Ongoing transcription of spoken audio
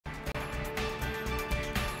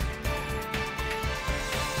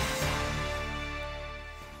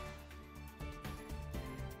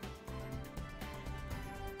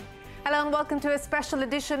Hello and welcome to a special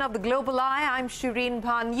edition of the Global Eye. I'm Shereen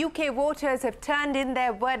Bhan. UK voters have turned in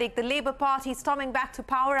their verdict. The Labour Party storming back to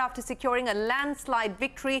power after securing a landslide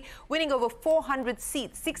victory, winning over 400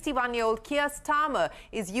 seats. 61-year-old Keir Starmer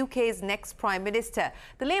is UK's next Prime Minister.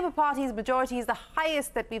 The Labour Party's majority is the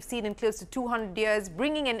highest that we've seen in close to 200 years,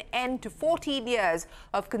 bringing an end to 14 years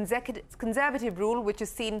of Conservative rule, which has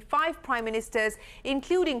seen 5 Prime Ministers,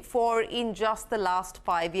 including 4 in just the last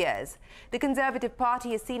 5 years. The Conservative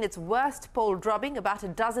Party has seen its worst poll drubbing. About a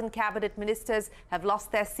dozen cabinet ministers have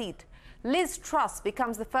lost their seat. Liz Truss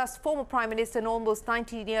becomes the first former Prime Minister in almost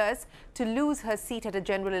 19 years to lose her seat at a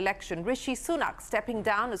general election. Rishi Sunak stepping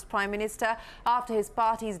down as Prime Minister after his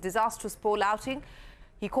party's disastrous poll outing.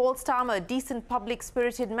 He called Starmer a decent,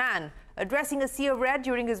 public-spirited man. Addressing a sea of red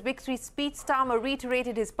during his victory speech, Starmer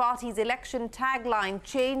reiterated his party's election tagline,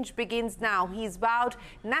 "Change begins now." He's vowed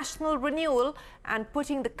national renewal and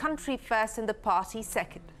putting the country first and the party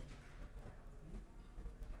second.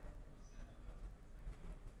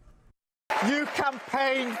 You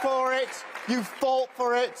campaigned for it, you fought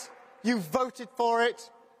for it, you voted for it,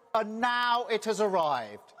 and now it has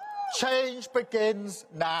arrived. Change begins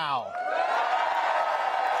now.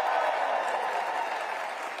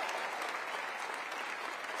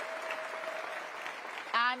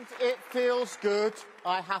 And it feels good,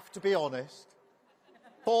 I have to be honest.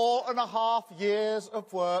 4.5 years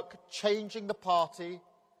of work changing the party.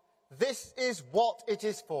 This is what it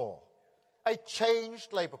is for. A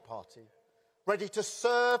changed Labour Party, ready to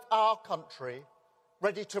serve our country,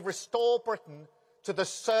 ready to restore Britain to the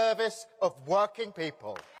service of working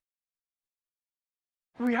people.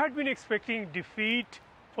 We had been expecting defeat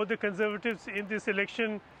for the Conservatives in this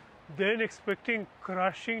election, then expecting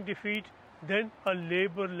crushing defeat, then a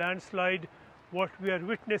Labour landslide. What we are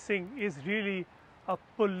witnessing is really a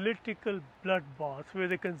political bloodbath where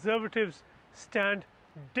the Conservatives stand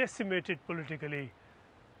decimated politically.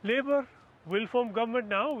 Labour will form government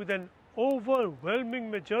now with an overwhelming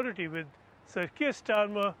majority, with Sir Keir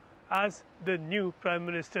Starmer as the new Prime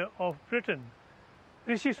Minister of Britain.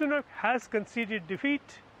 Rishi Sunak has conceded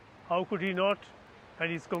defeat. How could he not?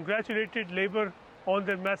 And he's congratulated Labour on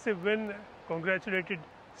their massive win, congratulated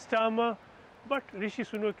Starmer. But Rishi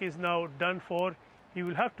Sunak is now done for. He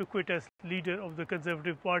will have to quit as leader of the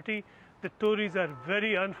Conservative Party. The Tories are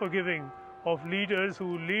very unforgiving of leaders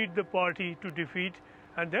who lead the party to defeat,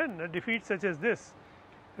 and then a defeat such as this.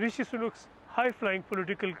 Rishi Sunak's high-flying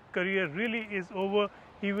political career really is over.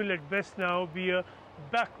 He will at best now be a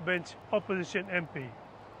backbench opposition MP.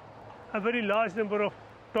 A very large number of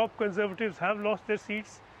top Conservatives have lost their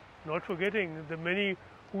seats, not forgetting the many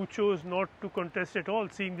who chose not to contest at all,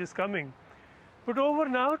 seeing this coming. But over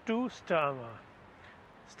now to Starmer.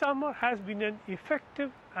 Starmer has been an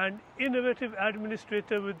effective and innovative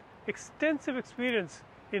administrator with extensive experience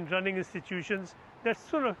in running institutions that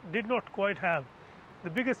Sunak did not quite have. The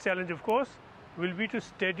biggest challenge, of course, will be to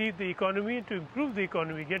steady the economy and to improve the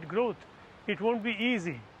economy, get growth. It won't be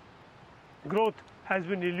easy. Growth has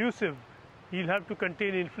been elusive. He'll have to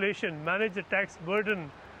contain inflation, manage the tax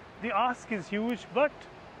burden. The ask is huge, but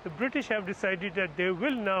the British have decided that they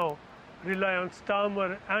will now rely on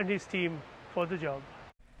Starmer and his team for the job.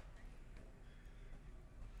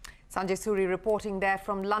 Sanjay Suri reporting there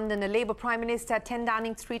from London. A Labour Prime Minister at 10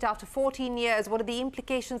 Downing Street after 14 years. What are the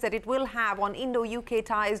implications that it will have on Indo-UK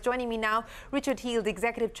ties? Joining me now, Richard Heald,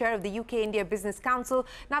 Executive Chair of the UK-India Business Council.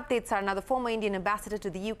 Navtej Sarna, the former Indian Ambassador to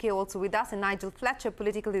the UK, also with us. And Nigel Fletcher,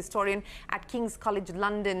 Political Historian at King's College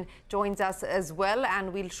London, joins us as well.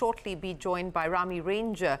 And we'll shortly be joined by Raminder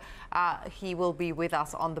Ranger. He will be with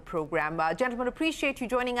us on the programme. Gentlemen, appreciate you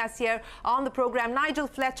joining us here on the programme. Nigel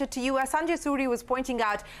Fletcher, to you. As Sanjay Suri was pointing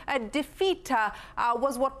out, defeat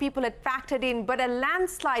was what people had factored in, but a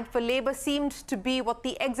landslide for Labour seemed to be what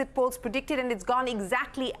the exit polls predicted, and it's gone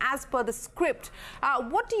exactly as per the script.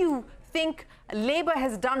 What do you think Labour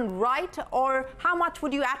has done right, or how much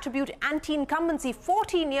would you attribute anti-incumbency?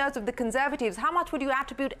 14 years of the Conservatives, how much would you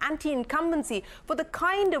attribute anti-incumbency for the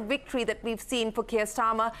kind of victory that we've seen for Keir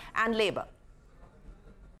Starmer and Labour?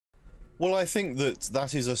 Well, I think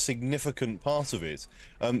that is a significant part of it,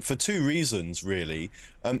 for 2 reasons, really.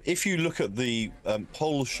 If you look at the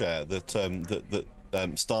poll share that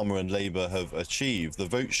Starmer and Labour have achieved, the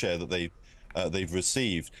vote share that they've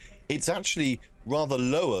received, it's actually rather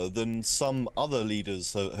lower than some other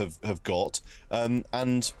leaders have got,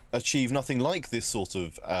 and achieved nothing like this sort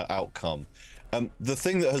of outcome. The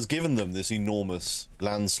thing that has given them this enormous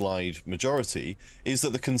landslide majority is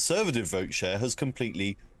that the Conservative vote share has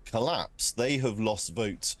completely collapse. They have lost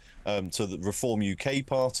votes to the Reform UK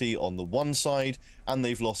party on the one side, and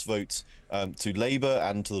they've lost votes to Labour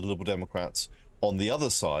and to the Liberal Democrats on the other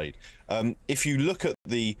side. If you look at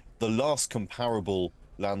the last comparable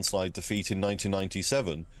landslide defeat in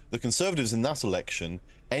 1997, the Conservatives in that election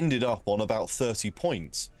ended up on about 30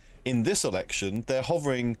 points. In this election, they're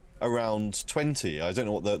hovering around 20. I don't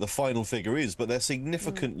know what the final figure is, but they're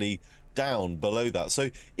significantly down below that. So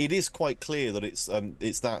it is quite clear that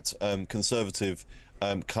it's that Conservative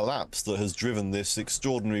collapse that has driven this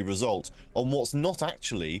extraordinary result on what's not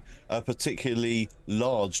actually a particularly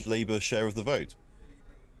large Labour share of the vote.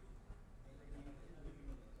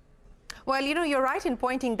 Well, you know, you're right in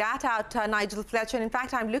pointing that out, Nigel Fletcher. And in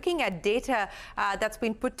fact, I'm looking at data that's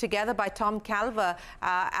been put together by Tom Calver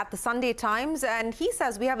at the Sunday Times. And he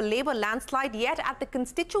says we have a Labour landslide, yet at the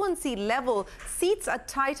constituency level, seats are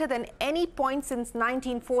tighter than any point since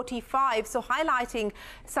 1945. So highlighting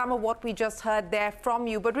some of what we just heard there from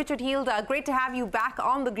you. But Richard Heald, great to have you back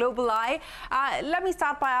on the Global Eye. Let me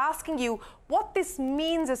start by asking you what this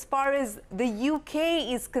means as far as the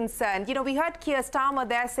UK is concerned. You know, we heard Keir Starmer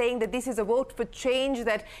there saying that this is a vote for change,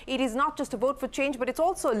 that it is not just a vote for change, but it's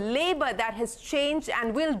also Labour that has changed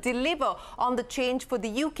and will deliver on the change for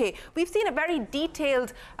the UK. We've seen a very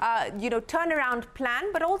detailed, turnaround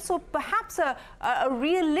plan, but also perhaps a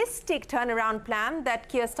realistic turnaround plan that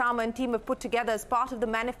Keir Starmer and team have put together as part of the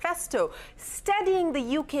manifesto, steadying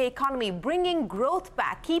the UK economy, bringing growth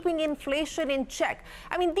back, keeping inflation in check.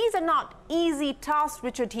 I mean, these are not easy task,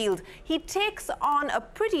 Richard Heald. He takes on a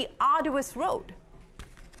pretty arduous road.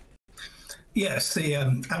 Yes,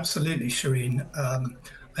 absolutely, Shereen.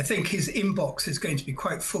 I think his inbox is going to be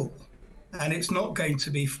quite full, and it's not going to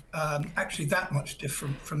be actually that much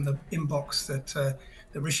different from the inbox that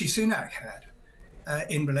Rishi Sunak had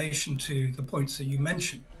in relation to the points that you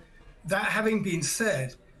mentioned. That having been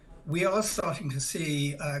said, we are starting to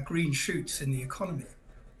see green shoots in the economy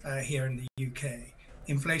here in the UK.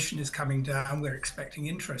 Inflation is coming down. We're expecting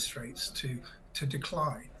interest rates to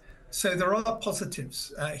decline. So there are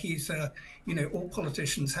positives. All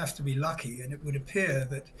politicians have to be lucky, and it would appear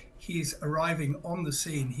that he's arriving on the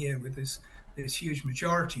scene here with this huge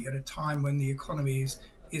majority at a time when the economy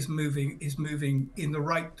is moving in the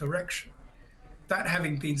right direction. That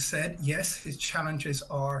having been said, yes, his challenges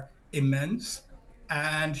are immense,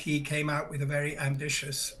 and he came out with a very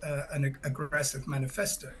ambitious and aggressive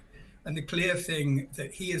manifesto. And the clear thing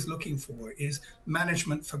that he is looking for is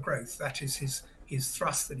management for growth. That is his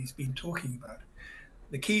thrust that he's been talking about.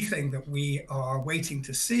 The key thing that we are waiting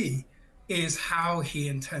to see is how he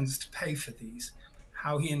intends to pay for these,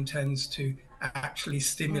 how he intends to actually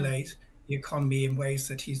stimulate the economy in ways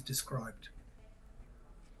that he's described.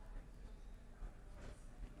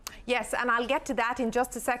 Yes, and I'll get to that in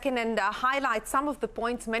just a second and highlight some of the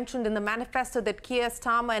points mentioned in the manifesto that Keir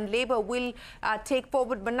Starmer and Labour will take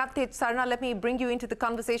forward. But Navtej Sarna, let me bring you into the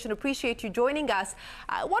conversation. Appreciate you joining us.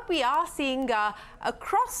 What we are seeing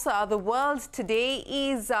across the world today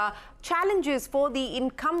is challenges for the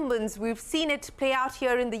incumbents. We've seen it play out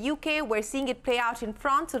here in the UK. We're seeing it play out in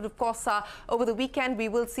France. And of course, over the weekend, we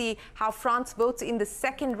will see how France votes in the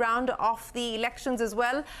second round of the elections as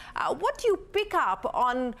well. What do you pick up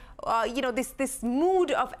on this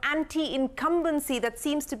mood of anti-incumbency that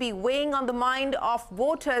seems to be weighing on the mind of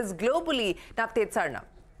voters globally, Navtej Sarna?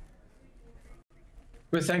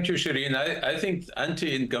 Well, thank you, Shereen. I think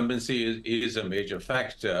anti-incumbency is a major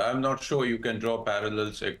factor. I'm not sure you can draw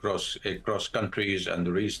parallels across countries and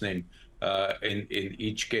the reasoning in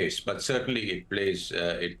each case, but certainly it plays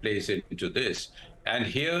into this. And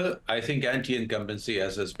here, I think anti-incumbency,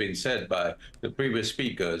 as has been said by the previous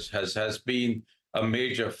speakers, has been a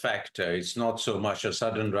major factor. It's not so much a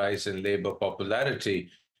sudden rise in Labour popularity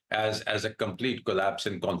as a complete collapse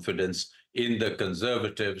in confidence in the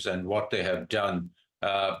Conservatives and what they have done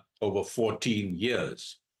over 14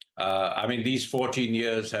 years. I mean, these 14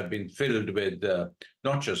 years have been filled with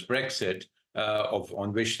not just Brexit,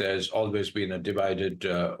 on which there's always been a divided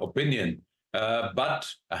opinion, but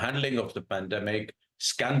a handling of the pandemic,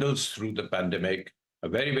 scandals through the pandemic, a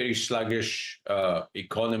very, very sluggish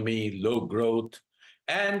economy, low growth,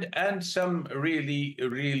 and some really,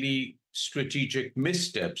 really strategic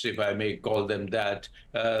missteps, if I may call them that,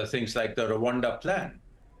 things like the Rwanda plan,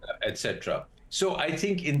 etc. So I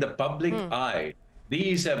think in the public eye,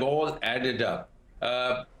 these have all added up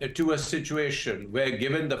to a situation where,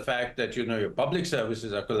 given the fact that, your public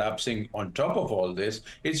services are collapsing on top of all this,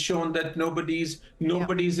 it's shown that nobody's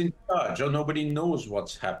in charge or nobody knows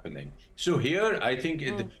what's happening. So here, I think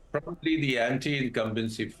probably the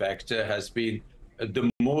anti-incumbency factor has been the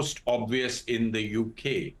most obvious in the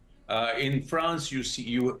UK. In France,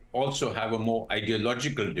 you also have a more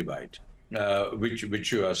ideological divide,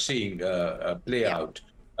 which you are seeing play out.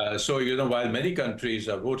 So, while many countries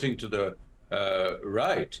are voting to the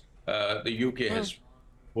right, the UK has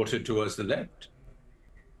voted towards the left.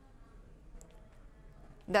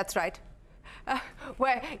 That's right.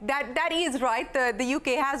 Well, that is right. The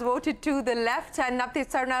UK has voted to the left, and Navtej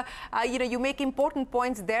Sarna, you make important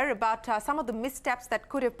points there about some of the missteps that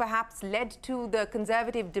could have perhaps led to the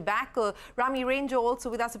Conservative debacle. Raminder Ranger also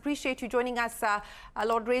with us. Appreciate you joining us,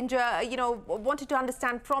 Lord Ranger. Wanted to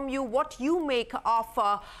understand from you what you make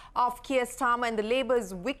of Keir Starmer and the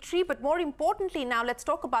Labour's victory, but more importantly, now let's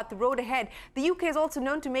talk about the road ahead. The UK is also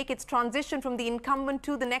known to make its transition from the incumbent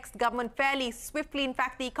to the next government fairly swiftly. In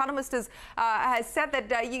fact, The Economist has said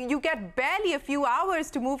that you get barely a few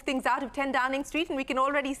hours to move things out of 10 Downing Street, and we can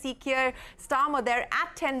already see Keir Starmer there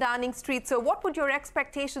at 10 Downing Street. So what would your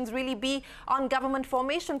expectations really be on government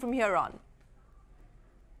formation from here on?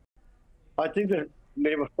 I think the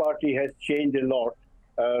Labour Party has changed a lot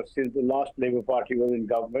since the last Labour Party was in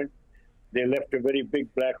government. They left a very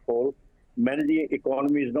big black hole. Managing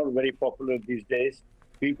economy is not very popular these days.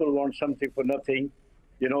 People want something for nothing.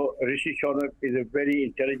 Rishi Sunak is a very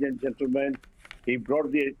intelligent gentleman. He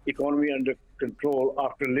brought the economy under control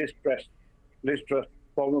after Liz Truss,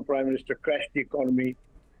 former Prime Minister, crashed the economy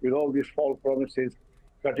with all these false promises,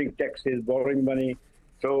 cutting taxes, borrowing money.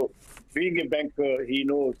 So being a banker, he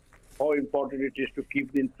knows how important it is to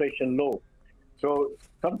keep the inflation low. So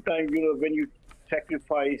sometimes, when you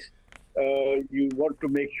sacrifice, you want to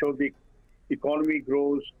make sure the economy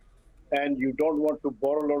grows, and you don't want to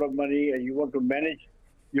borrow a lot of money, and you want to manage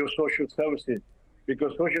your social services,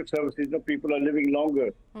 because social services, people are living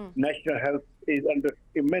longer. National health is under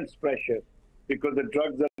immense pressure because the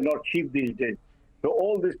drugs are not cheap these days. So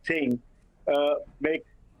all these things make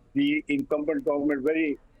the incumbent government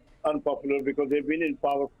very unpopular because they've been in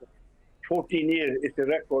power for 14 years. It's a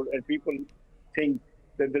record, and people think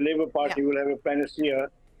that the Labour Party will have a panacea.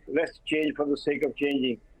 Let's change for the sake of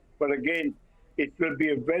changing. But again, it will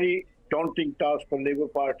be a very daunting task for Labour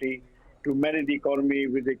Party to manage the economy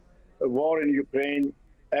with a war in Ukraine,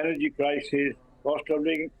 energy crisis, cost of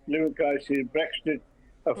living crisis, Brexit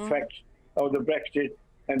effects of the Brexit,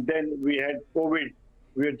 and then we had COVID.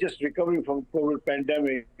 We are just recovering from COVID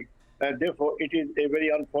pandemic, and therefore it is a very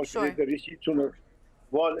unfortunate that Rishi Sunak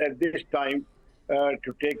was at this time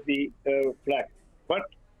to take the flag. But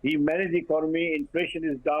he managed the economy, inflation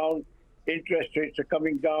is down, interest rates are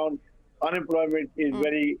coming down, unemployment is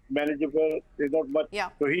very manageable. There's not much.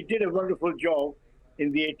 So he did a wonderful job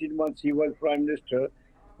in the 18 months he was Prime Minister.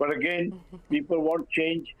 But again, people want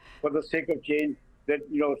change for the sake of change. That,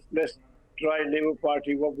 let's try Labour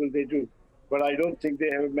Party, what will they do? But I don't think they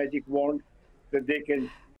have a magic wand that they can,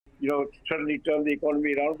 suddenly turn the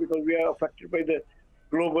economy around, because we are affected by the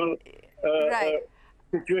global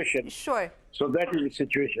situation. So that is the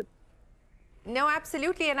situation. No,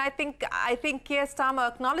 absolutely, and I think Keir Starmer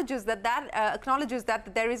acknowledges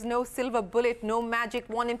that there is no silver bullet, no magic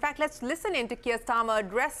wand. In fact, let's listen in to Keir Starmer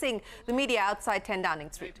addressing the media outside 10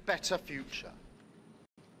 Downing Street. Better future,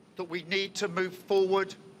 that we need to move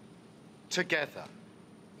forward together.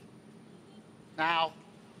 Now,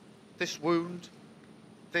 this wound,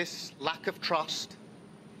 this lack of trust,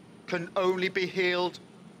 can only be healed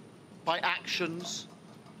by actions,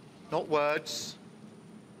 not words.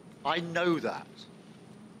 I know that.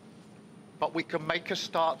 But we can make a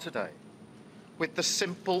start today with the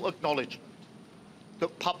simple acknowledgement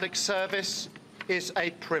that public service is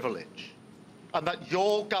a privilege, and that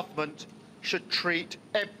your government should treat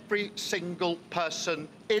every single person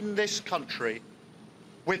in this country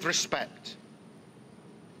with respect.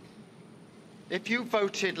 If you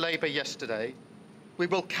voted Labour yesterday, we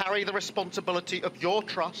will carry the responsibility of your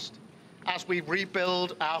trust as we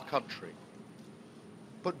rebuild our country.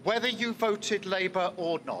 But whether you voted Labour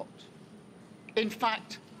or not, in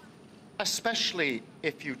fact, especially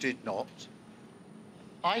if you did not,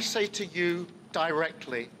 I say to you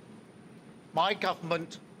directly, my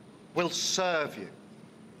government will serve you.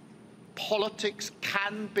 Politics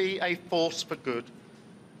can be a force for good.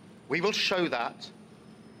 We will show that.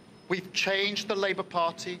 We've changed the Labour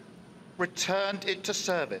Party, returned it to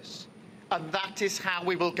service, and that is how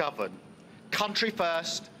we will govern. Country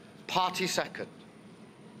first, party second.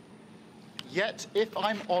 Yet, if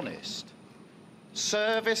I'm honest,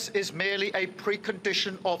 service is merely a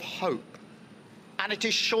precondition of hope, and it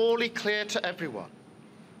is surely clear to everyone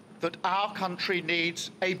that our country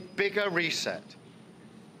needs a bigger reset,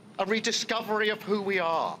 a rediscovery of who we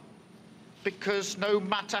are, because no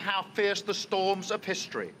matter how fierce the storms of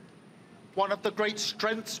history, one of the great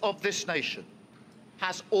strengths of this nation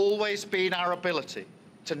has always been our ability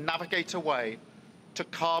to navigate a way to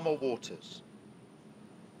calmer waters.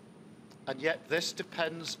 And yet this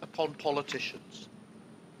depends upon politicians.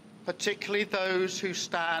 particularly those who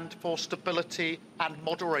stand for stability and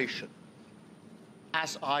moderation,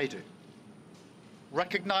 as I do,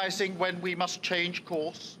 recognising when we must change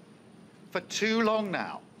course. For too long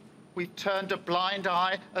now, we've turned a blind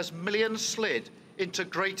eye as millions slid into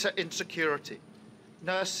greater insecurity.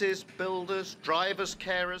 Nurses, builders, drivers,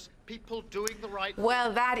 carers, people doing the right thing.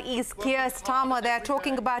 Well, that is Keir Starmer. They're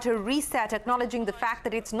talking about a reset, acknowledging the fact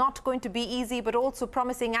that it's not going to be easy, but also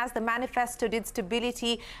promising, as the manifesto did,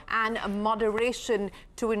 stability and moderation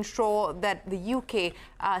to ensure that the UK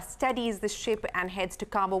steadies the ship and heads to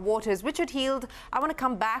calmer waters. Richard Heald, I want to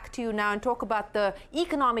come back to you now and talk about the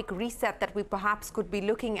economic reset that we perhaps could be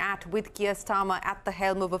looking at with Keir Starmer at the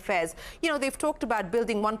helm of affairs. You know, they've talked about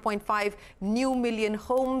building 1.5 million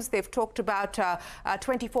homes. They've talked about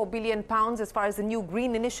 24 billion pounds as far as the new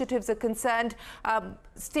green initiatives are concerned.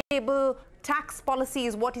 Stable tax policy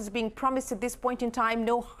is what is being promised at this point in time.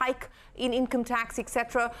 No hike in income tax,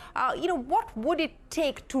 etc. You know, what would it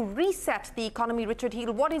take to reset the economy, Richard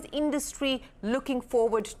Heald? What is industry looking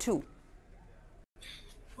forward to?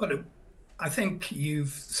 Well, I think you've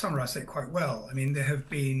summarised it quite well. I mean, there have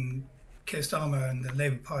been Keir Starmer and the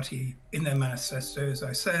Labour Party in their manifesto, as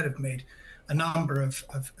I said, have made a number of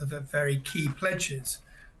very key pledges,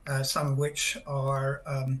 some of which are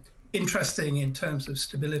interesting in terms of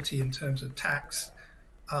stability, in terms of tax.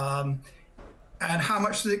 And how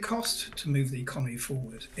much does it cost to move the economy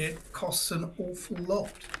forward? It costs an awful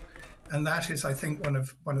lot. And that is, I think, one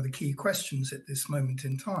of the key questions at this moment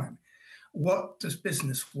in time. What does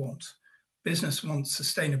business want? Business wants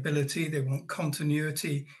sustainability. They want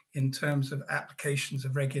continuity in terms of applications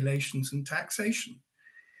of regulations and taxation.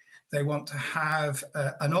 They want to have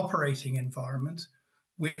an operating environment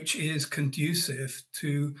which is conducive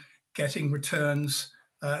to getting returns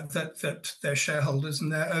that their shareholders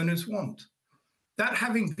and their owners want. That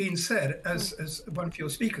having been said, as one of your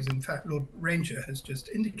speakers, in fact, Lord Ranger, has just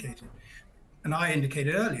indicated, and I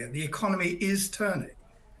indicated earlier, the economy is turning.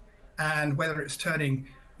 And whether it's turning,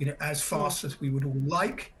 you know, as fast as we would all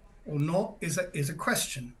like or not is a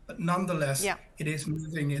question. But nonetheless, it is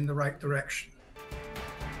moving in the right direction.